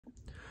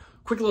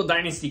Quick little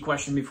dynasty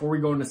question before we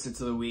go into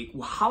sits of the week.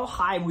 How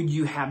high would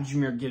you have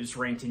Jahmyr Gibbs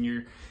ranked in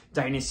your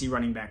dynasty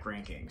running back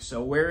ranking?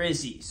 So where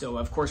is he? So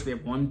of course we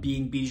have one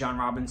being Bijan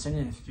Robinson.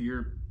 And if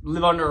you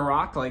live under a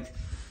rock, like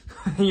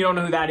you don't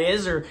know who that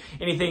is or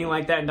anything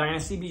like that in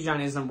dynasty,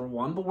 Bijan is number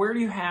 1. But where do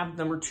you have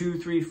number 2,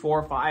 3,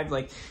 4, 5?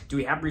 Like, do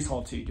we have Breece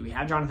Hall 2? Do we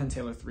have Jonathan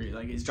Taylor 3?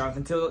 Like, is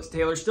Jonathan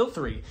Taylor still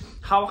 3?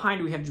 How high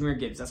do we have Jahmyr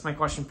Gibbs? That's my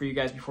question for you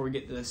guys before we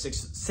get to the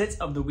 6 sits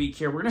of the week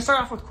here. We're going to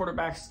start off with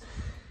quarterbacks.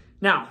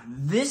 Now,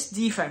 this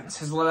defense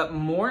has let up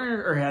more,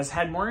 or has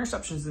had more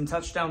interceptions than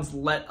touchdowns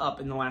let up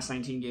in the last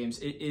 19 games.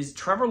 It is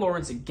Trevor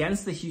Lawrence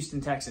against the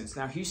Houston Texans.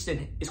 Now,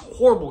 Houston is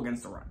horrible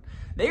against the run.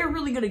 They are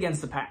really good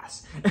against the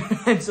pass.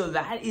 And so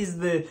that is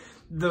the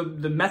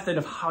method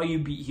of how you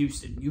beat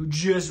Houston. You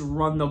just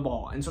run the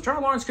ball. And so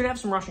Trevor Lawrence could have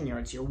some rushing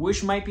yards here,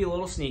 which might be a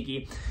little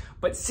sneaky,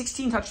 but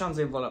 16 touchdowns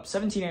they've let up,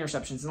 17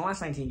 interceptions in the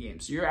last 19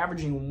 games. So you're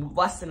averaging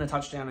less than a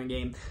touchdown a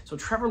game. So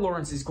Trevor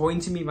Lawrence is going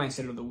to be my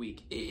sit of the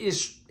week.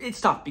 It's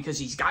tough because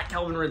he's got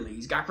Calvin Ridley,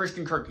 he's got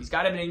Christian Kirk, he's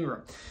got Evan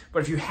Ingram.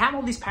 But if you have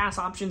all these pass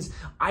options,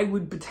 I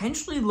would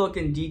potentially look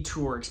and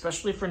detour,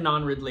 especially for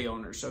non-Ridley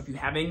owners. So if you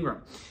have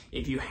Ingram,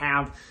 if you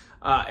have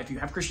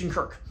Christian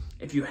Kirk,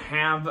 if you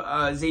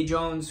have Zay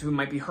Jones, who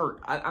might be hurt,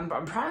 I'm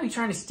probably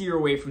trying to steer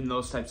away from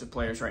those types of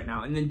players right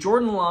now. And then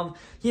Jordan Love,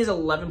 he has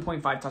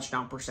 11.5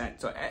 touchdown percent.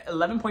 So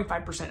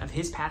 11.5% of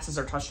his passes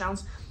are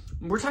touchdowns.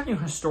 We're talking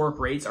historic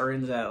rates are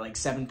in the like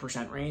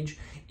 7% range.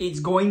 It's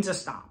going to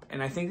stop.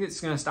 And I think it's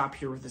going to stop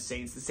here with the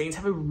Saints. The Saints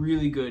have a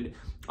really good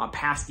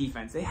pass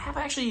defense. They have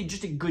actually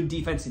just a good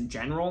defense in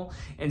general.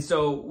 And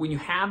so when you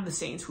have the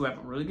Saints who have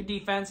a really good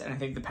defense, and I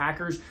think the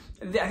Packers,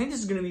 I think this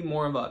is going to be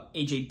more of a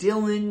A.J.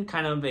 Dillon,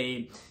 kind of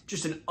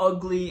just an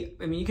ugly,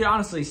 I mean, you could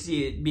honestly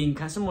see it being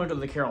kind of similar to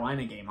the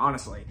Carolina game,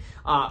 honestly.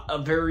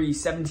 A very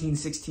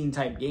 17-16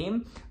 type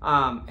game.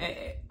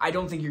 I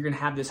don't think you're going to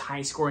have this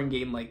high scoring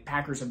game like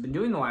Packers have been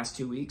doing the last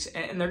 2 weeks.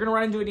 And they're going to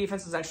run into a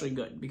defense that's actually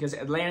good because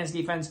Atlanta's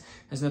defense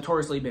has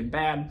notoriously been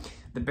bad.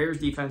 The Bears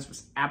defense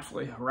was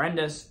absolutely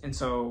horrendous. And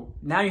so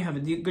now you have a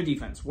good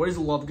defense. What is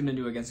Love going to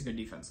do against a good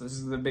defense? This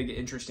is the big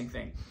interesting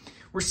thing.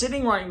 We're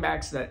sitting running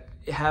backs that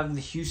have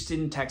the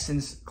Houston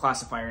Texans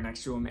classifier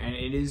next to them, and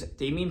it is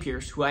Dameon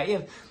Pierce, who I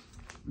have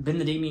been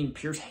the Dameon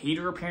Pierce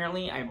hater,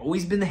 apparently. I've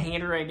always been the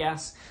hater, I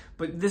guess.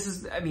 But this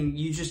is, I mean,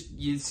 you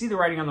see the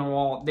writing on the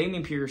wall.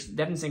 Dameon Pierce,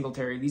 Devin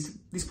Singletary,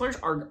 these players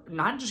are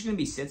not just going to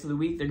be sits of the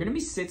week. They're going to be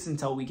sits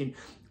until we can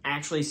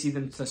actually see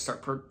them to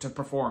start to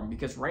perform,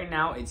 because right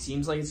now it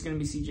seems like it's going to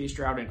be CJ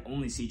Stroud and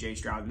only CJ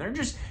Stroud,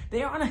 and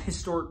they are on a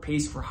historic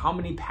pace for how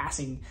many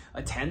passing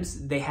attempts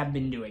they have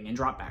been doing and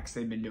dropbacks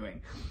they've been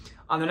doing.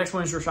 The next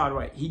one is Rachaad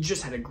White. He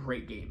just had a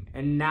great game,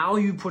 and now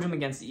you put him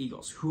against the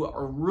Eagles, who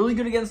are really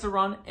good against the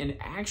run and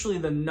actually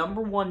the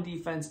 #1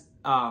 defense.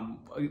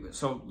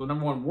 So the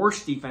 #1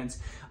 worst defense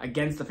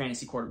against the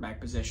fantasy quarterback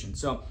position.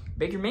 So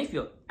Baker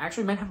Mayfield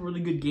actually might have a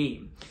really good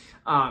game,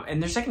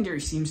 and their secondary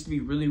seems to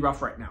be really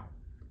rough right now.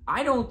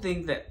 I don't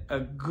think that a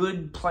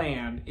good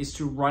plan is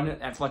to run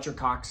it at Fletcher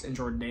Cox and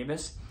Jordan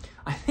Davis.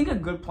 I think a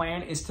good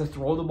plan is to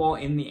throw the ball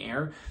in the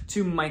air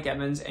to Mike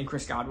Evans and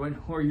Chris Godwin,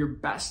 who are your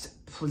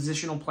best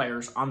positional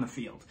players on the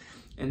field.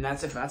 And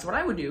that's what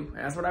I would do.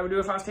 That's what I would do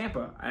if I was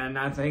Tampa. And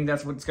I think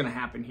that's what's going to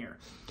happen here.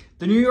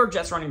 The New York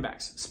Jets running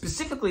backs,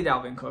 specifically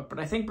Dalvin Cook, but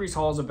I think Breece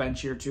Hall is a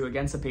bench here too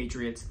against the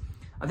Patriots.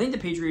 I think the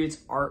Patriots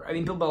Bill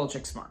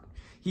Belichick's smart.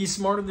 He's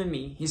smarter than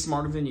me. He's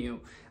smarter than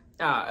you.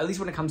 At least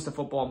when it comes to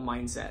football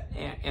mindset.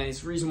 And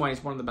it's the reason why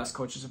he's one of the best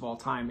coaches of all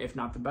time, if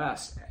not the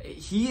best.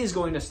 He is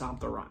going to stop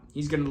the run.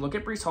 He's going to look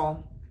at Breece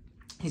Hall.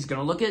 He's going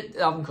to look at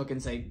Dalvin Cook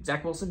and say,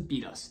 Zach Wilson,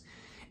 beat us.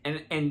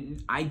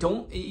 And I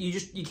don't,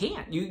 you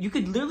can't. You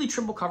could literally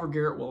triple cover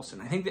Garrett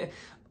Wilson. I think that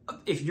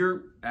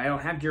I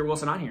don't have Garrett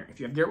Wilson on here. If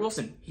you have Garrett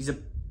Wilson, he's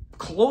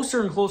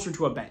closer and closer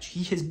to a bench.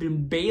 He has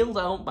been bailed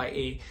out by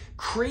a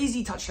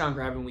crazy touchdown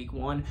grab in week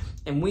 1.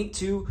 And week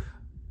 2,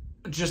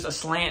 just a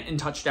slant and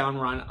touchdown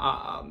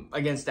run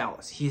against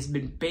Dallas. He has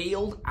been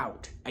bailed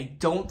out. I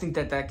don't think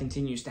that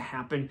continues to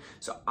happen.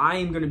 So I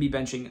am going to be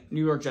benching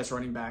New York Jets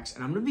running backs,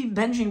 and I'm going to be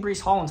benching Breece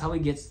Hall until he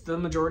gets the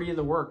majority of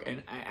the work.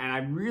 And I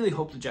really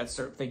hope the Jets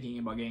start thinking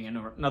about getting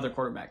another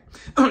quarterback.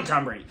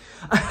 Tom Brady.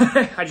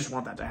 I just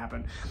want that to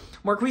happen.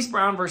 Marquise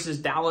Brown versus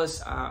Dallas.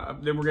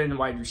 Then we're getting the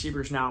wide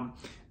receivers now.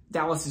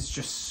 Dallas is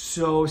just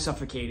so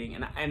suffocating.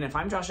 And if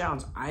I'm Josh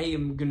Downs, I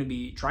am going to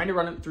be trying to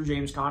run it through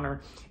James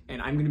Conner,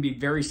 and I'm going to be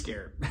very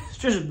scared,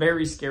 just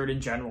very scared in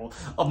general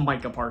of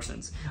Micah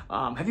Parsons.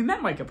 Have you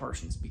met Micah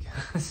Parsons?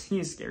 Because he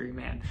is a scary,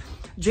 man.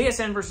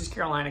 JSN versus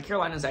Carolina.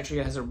 Carolina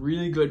actually has a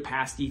really good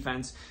pass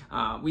defense.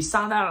 We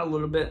saw that a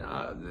little bit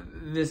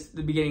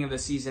the beginning of the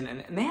season,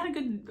 and they had a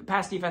good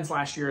pass defense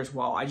last year as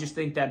well. I just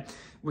think that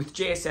with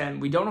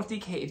JSN, we don't know if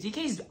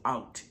DK is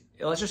out.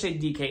 Let's just say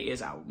DK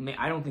is out.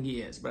 I don't think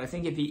he is, but I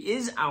think if he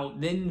is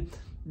out, then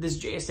this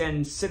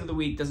JSN sit of the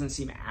week doesn't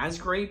seem as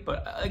great,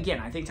 but again,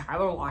 I think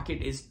Tyler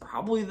Lockett is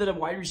probably the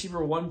wide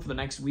receiver 1 for the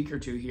next week or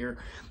two here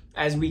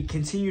as we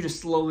continue to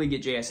slowly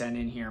get JSN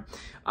in here.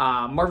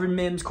 Marvin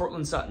Mims,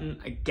 Cortland Sutton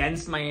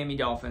against Miami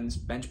Dolphins.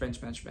 Bench.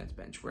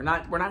 We're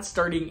not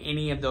starting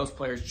any of those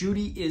players.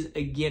 Jeudy is,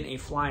 again, a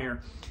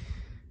flyer.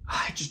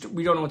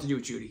 We don't know what to do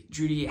with Jeudy.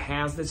 Jeudy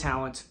has the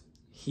talent.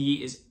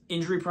 He is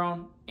injury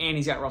prone, and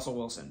he's got Russell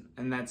Wilson,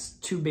 and that's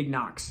 2 big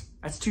knocks.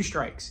 That's 2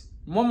 strikes.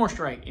 1 more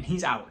strike, and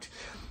he's out.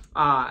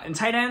 In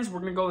tight ends, we're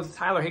going to go with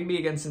Tyler Higbee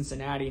against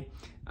Cincinnati.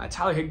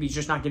 Tyler Higbee's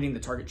just not getting the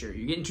target share.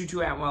 You're getting Tutu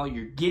Atwell,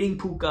 you're getting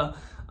Puka,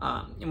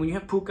 and when you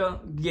have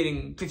Puka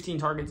getting 15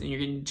 targets and you're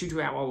getting Tutu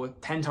Atwell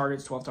with 10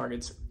 targets, 12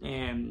 targets,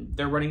 and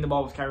they're running the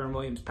ball with Kyren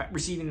Williams,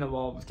 receiving the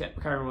ball with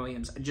Kyren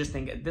Williams, I just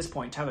think at this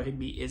point, Tyler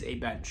Higbee is a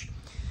bench.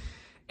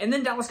 And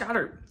then Dallas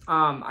Goedert.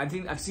 I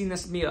think I've seen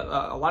this be a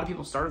lot of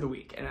people start of the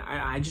week, and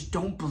I just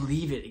don't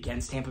believe it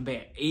against Tampa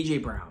Bay. A.J.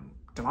 Brown,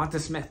 Devonta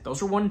Smith,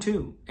 those are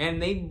 1-2.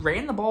 And they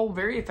ran the ball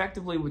very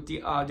effectively with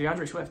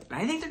DeAndre Swift. And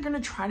I think they're going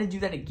to try to do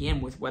that again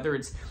with whether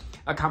it's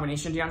a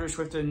combination of DeAndre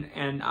Swift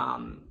and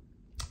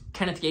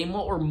Kenneth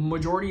Gainwell, or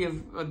majority of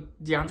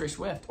DeAndre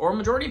Swift, or a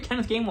majority of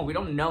Kenneth Gainwell. We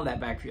don't know that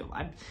backfield.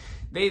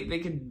 They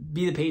could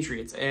be the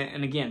Patriots,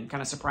 and again,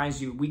 kind of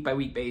surprise you week by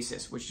week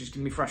basis, which is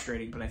going to be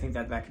frustrating. But I think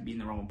that could be in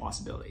the realm of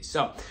possibilities.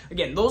 So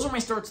again, those are my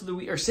starts of the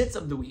week, or sits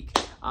of the week.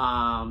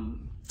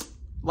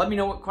 Let me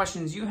know what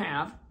questions you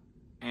have,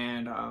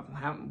 and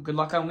good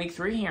luck on week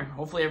 3 here.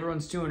 Hopefully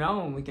everyone's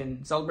 2-0, and we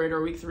can celebrate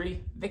our week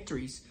 3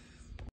 victories.